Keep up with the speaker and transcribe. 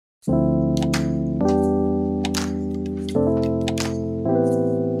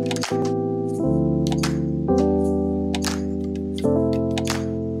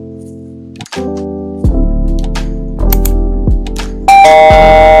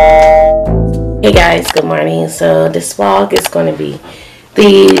Hey guys, good morning. So this vlog is going to be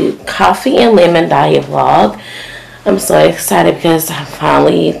the coffee and lemon diet vlog. I'm so excited because I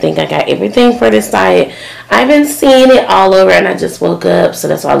finally think I got everything for this diet. I've been seeing it all over and I just woke up, so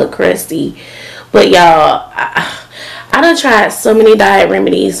that's why I look crusty. But y'all, I done tried so many diet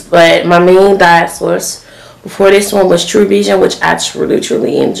remedies, but my main diet source before this one was True Vision, which I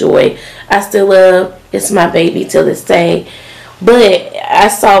truly enjoy. I still love. It's my baby till this day. But I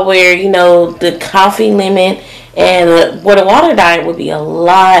saw where, you know, the coffee, lemon, and where the water diet would be a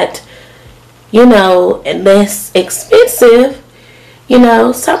lot, you know, and less expensive, you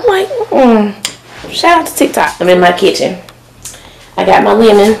know. So I'm like, shout out to TikTok. I'm in my kitchen. I got my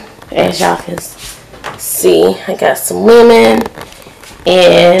lemon, as y'all can see. I got some lemon,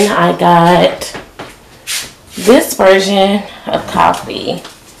 and I got this version of coffee.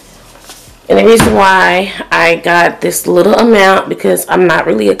 And the reason why I got this little amount, because I'm not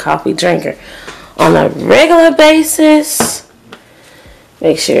really a coffee drinker on a regular basis.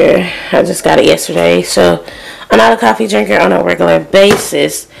 Make sure, I just got it yesterday. So I'm not a coffee drinker on a regular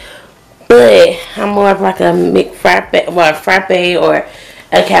basis. But I'm more of like a frappe or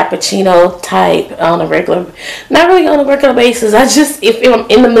a cappuccino type on a regular, not really on a regular basis. I just, if I'm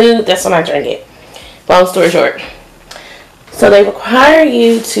in the mood, that's when I drink it. Long story short. So they require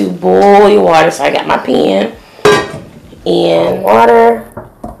you to boil your water. So I got my pan and water.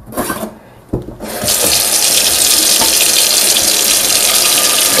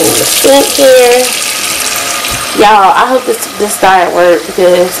 In the sink here. Y'all, I hope this diet works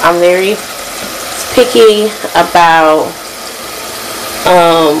because I'm very picky about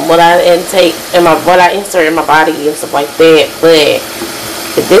what I intake and what I insert in my body and stuff like that. But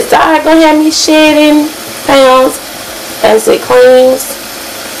if this diet gonna have me shedding pounds as it claims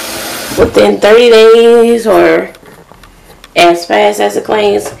within 30 days or as fast as it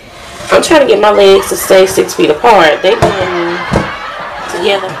claims, I'm trying to get my legs to stay 6 feet apart. They've been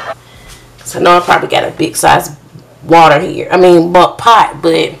together. So I know I probably got a big size water here. I mean, pot,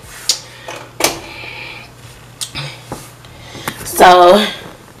 but so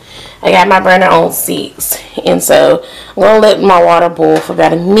I got my burner on 6, and so I'm gonna let my water boil for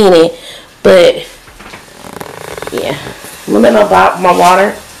about a minute. But yeah, I'm gonna let my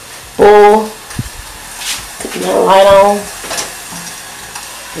water boil. Put my light on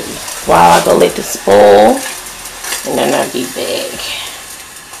while I go let this boil, and then I'll be back.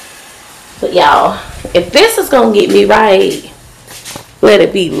 But y'all, if this is gonna get me right, let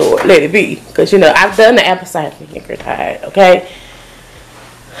it be, Lord, let it be. Because you know, I've done the apple cider vinegar diet, okay?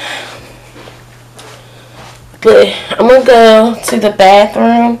 But I'm gonna go to the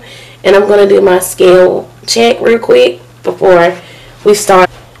bathroom and I'm gonna do my scale check real quick before we start.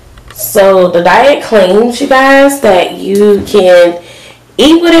 So the diet claims, you guys, that you can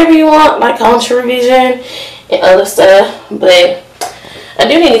eat whatever you want, like on True Vision and other stuff, but I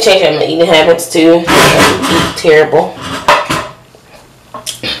do need to change my eating habits too. I eat terrible.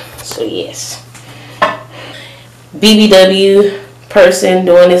 So yes, BBW person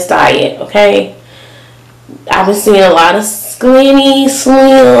doing this diet, okay? I've been seeing a lot of skinny,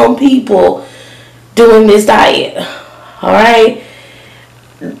 slim people doing this diet. Alright?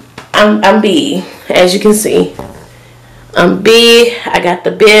 I'm big, as you can see. I'm big. I got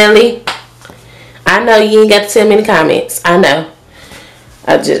the belly. I know you ain't got to tell me in the comments. I know.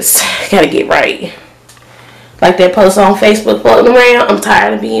 I just gotta get right. Like that post on Facebook floating around. I'm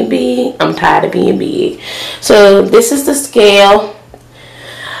tired of being big. I'm tired of being big. So this is the scale.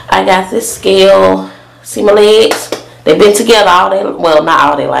 I got this scale. See my legs? They've been together all day, well, not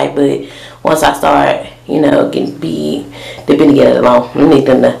all day life, but once I start, you know, getting big, they've been together long. I need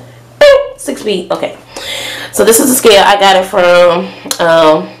them to 6 feet. Okay. So this is the scale. I got it from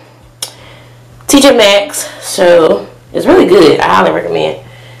TJ Maxx. So it's really good. I highly recommend.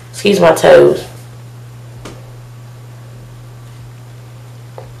 Excuse my toes.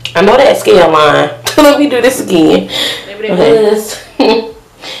 I know that scale line. Let me do this again. Maybe it was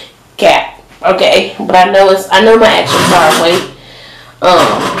cap. Okay, but I know my actual car weight.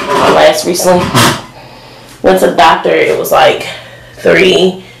 My last recently went to the doctor. It was like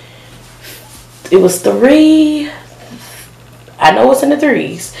 3. It was 3. I know it's in the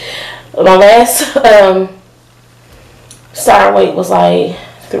 3s. My last starting weight was like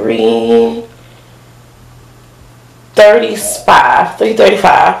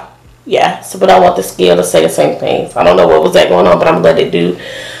 335. Yeah. So, but I want the scale to say the same thing. So I don't know what was that going on, but I'm gonna let it do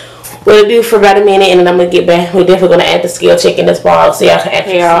what it do for about a minute, and then I'm gonna get back. We're definitely gonna add the scale check in this vlog, so y'all can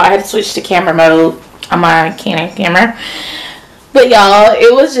actually. Y'all, I had to switch to camera mode on my Canon camera. But y'all,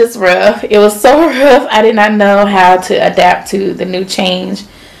 it was just rough. It was so rough. I did not know how to adapt to the new change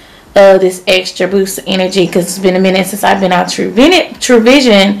this extra boost of energy, because it's been a minute since I've been on True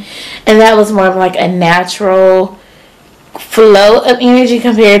Vision, and that was more of like a natural flow of energy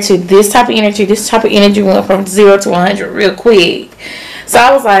compared to this type of energy. This type of energy went from 0 to 100 real quick. So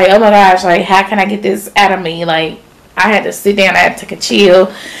I was like, oh my gosh, like how can I get this out of me? Like I had to sit down, I had to take a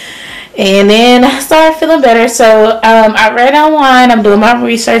chill, and then I started feeling better. So I read online, I'm doing my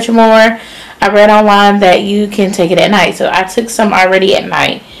research more. I read online that you can take it at night. So I took some already at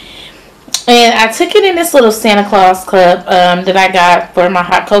night. And I took it in this little Santa Claus cup that I got for my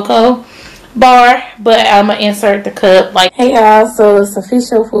hot cocoa bar. But I'm going to insert the cup. Like, hey y'all, so it's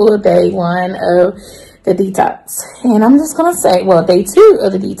official full day 1 of the detox. And I'm just going to say, well, day 2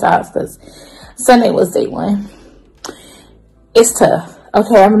 of the detox, because Sunday was day 1. It's tough.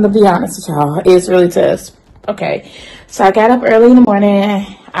 Okay, I'm going to be honest with y'all. It's really tough. Okay, so I got up early in the morning.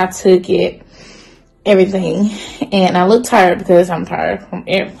 I took it, everything, and I look tired because I'm tired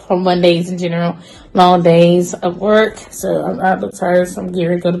from Mondays in general, long days of work. So I look tired, so I'm getting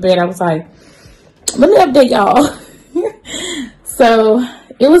ready to go to bed. I was like, let me update y'all. So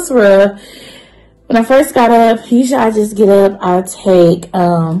it was rough. When I first got up, usually I just get up, I take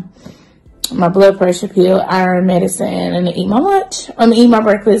my blood pressure pill, iron medicine, and I eat my lunch. Eat my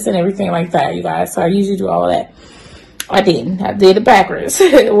breakfast and everything like that, you guys. So I usually do all of that. I didn't. I did it backwards.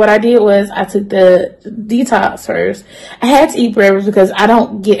 What I did was I took the detox first. I had to eat breakfast because I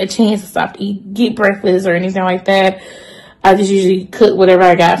don't get a chance to stop to get breakfast or anything like that. I just usually cook whatever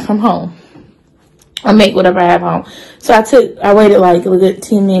I got from home. I make whatever I have home. So I waited like a good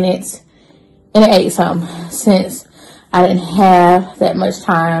 10 minutes and I ate something, since I didn't have that much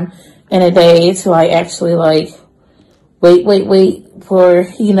time in a day to like actually like wait for,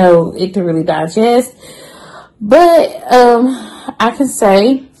 you know, it to really digest. But I can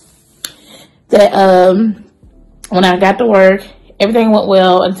say that when I got to work, everything went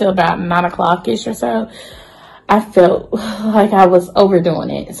well until about 9 o'clock-ish or so. I felt like I was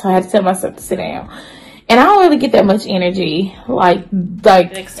overdoing it, so I had to tell myself to sit down. And I don't really get that much energy like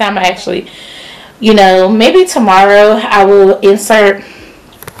next time I actually, you know, maybe tomorrow I will insert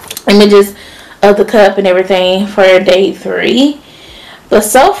images of the cup and everything for day 3. But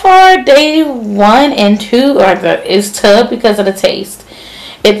so far, day 1 and 2 is tough because of the taste.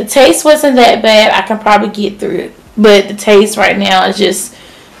 If the taste wasn't that bad, I can probably get through it. But the taste right now is just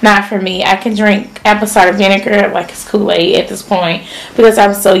not for me. I can drink apple cider vinegar like it's Kool-Aid at this point because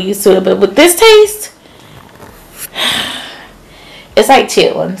I'm so used to it. But with this taste, it's like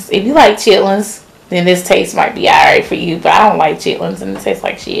chitlins. If you like chitlins, then this taste might be alright for you. But I don't like chitlins and it tastes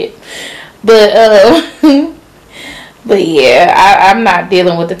like shit. But but yeah, I'm not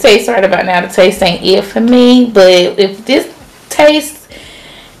dealing with the taste right about now. The taste ain't it for me. But if this taste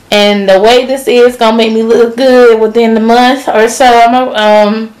and the way this is gonna make me look good within the month or so, I'm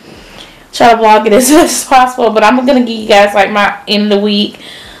gonna try to vlog it as much as possible. But I'm gonna give you guys like my end of the week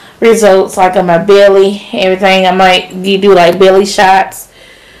results, like on my belly, everything. I might do like belly shots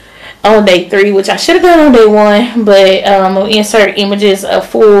on day 3, which I should have done on day 1. But I'll insert images of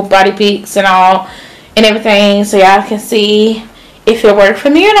full body pics and all and everything, so y'all can see if it worked for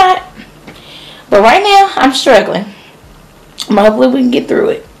me or not. But right now I'm struggling. Hopefully we can get through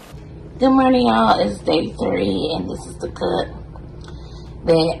it. Good morning, y'all. It's day 3 and this is the cut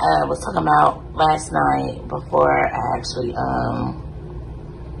that I was talking about last night before I actually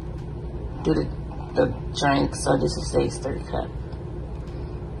do the drink. So this is day 3 cut.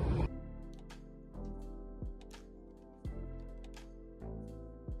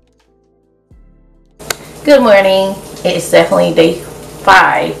 Good morning. It's definitely day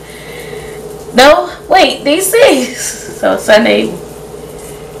 5. No, wait, day 6. So Sunday,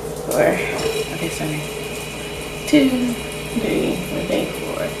 Sunday 2, 3, day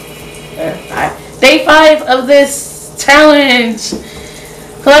 4, 5. Day 5 of this challenge. So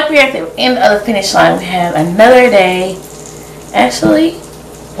like we're at the end of the finish line. We have another day. Actually,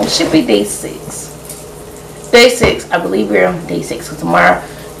 it should be day 6. Day 6. I believe we're on day 6 because tomorrow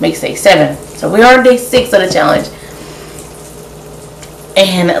makes day 7. So we are on day 6 of the challenge.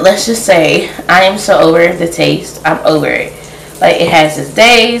 And let's just say I am so over the taste. I'm over it. Like, it has its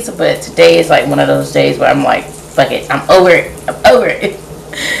days, but today is like one of those days where I'm like, fuck it, I'm over it. I'm over it.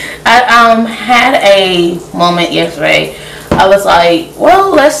 I had a moment yesterday. I was like,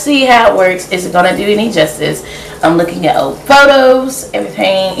 well, let's see how it works. Is it gonna do any justice? I'm looking at old photos,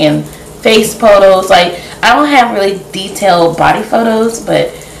 everything, and face photos. Like, I don't have really detailed body photos,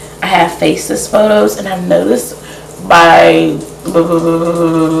 but I have faceless photos, and I've noticed my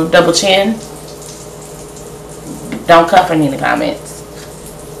double chin. Don't cuff me in the comments.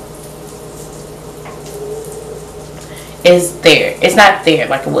 is there. It's not there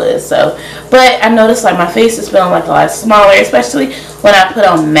like it was. So, but I noticed like my face is feeling like a lot smaller, especially when I put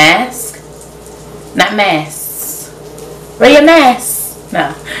on mask. Not masks. Wear your mask.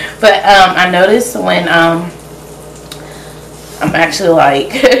 No. But I noticed when I'm actually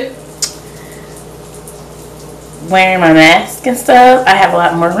like wearing my mask and stuff, I have a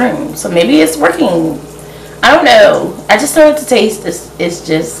lot more room. So maybe it's working. I don't know. I just started to taste this. It's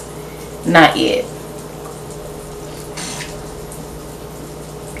just not yet.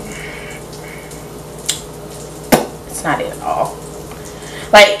 It's not it at all.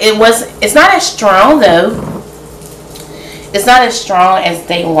 Like it's not as strong though. It's not as strong as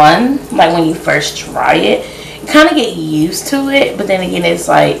day one. Like when you first try it, you kind of get used to it. But then again, it's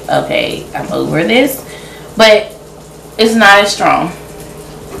like, okay, I'm over this. But it's not as strong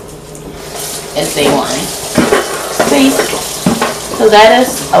as day one. See? So that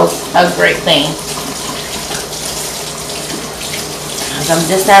is a great thing. I'm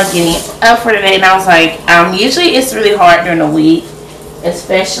just now getting up for today, and I was like, usually it's really hard during the week,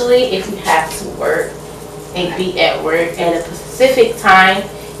 especially if you have to work and be at work at a specific time.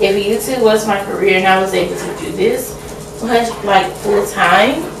 If YouTube was my career and I was able to do this like full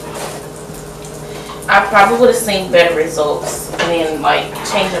time, I probably would have seen better results and then like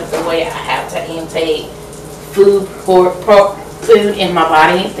change up the way I have to intake food food in my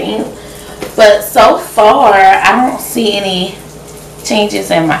body and things. But so far, I don't see any changes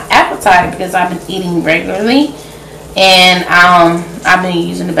in my appetite because I've been eating regularly, and I've been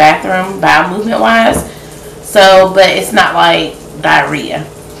using the bathroom bowel movement wise. So, but it's not like diarrhea.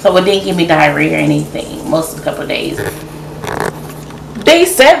 So it didn't give me diarrhea or anything most of the couple of days. Day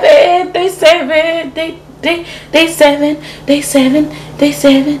 7.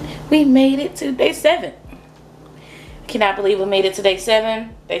 We made it to day 7. Cannot believe we made it to day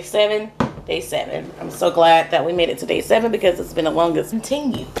 7. Day 7. I'm so glad that we made it to day 7 because it's been the longest.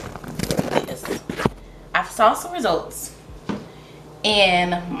 Continue this. I saw some results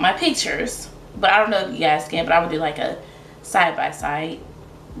in my pictures, but I don't know if you guys can, but I would do like a side-by-side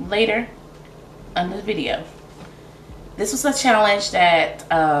later on this video. This was a challenge that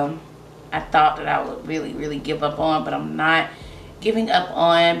I thought that I would really give up on, but I'm not giving up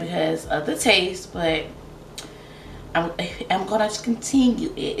on because of the taste, but I'm gonna continue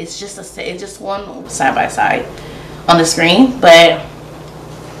it. It's just one side by side on the screen. But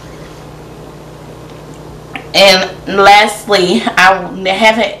and lastly, I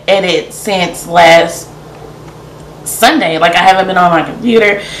haven't edited since last Sunday. Like I haven't been on my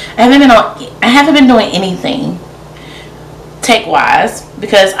computer. I haven't been doing anything tech wise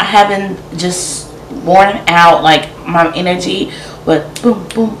because I haven't just worn out. Like my energy with boom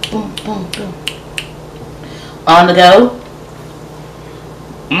on the go.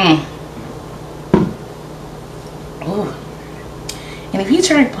 Ooh. And if you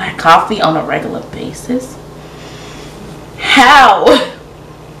drink black coffee on a regular basis, how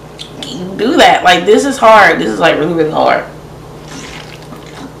can you do that? Like this is hard. This is like really hard.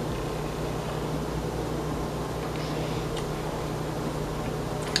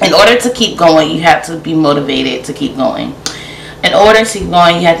 In order to keep going, you have to be motivated to keep going. In order to keep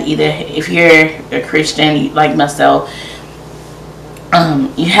going, you have to either, if you're a Christian like myself,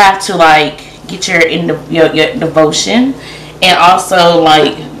 you have to like get your devotion, and also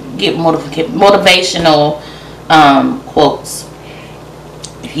like get motivational quotes.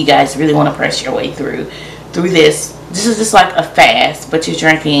 If you guys really want to press your way through this is just like a fast, but you're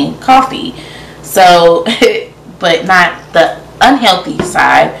drinking coffee. So, but not the unhealthy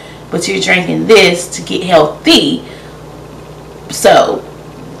side, but you're drinking this to get healthy. So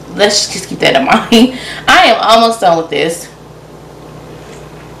let's just keep that in mind. I am almost done with this,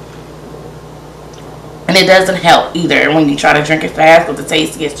 and it doesn't help either when you try to drink it fast, but the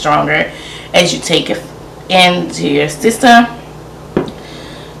taste gets stronger as you take it into your system.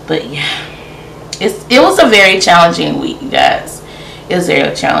 But yeah, it was a very challenging week, you guys. It was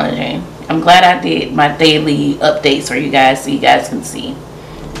very challenging. I'm glad I did my daily updates for you guys so you guys can see.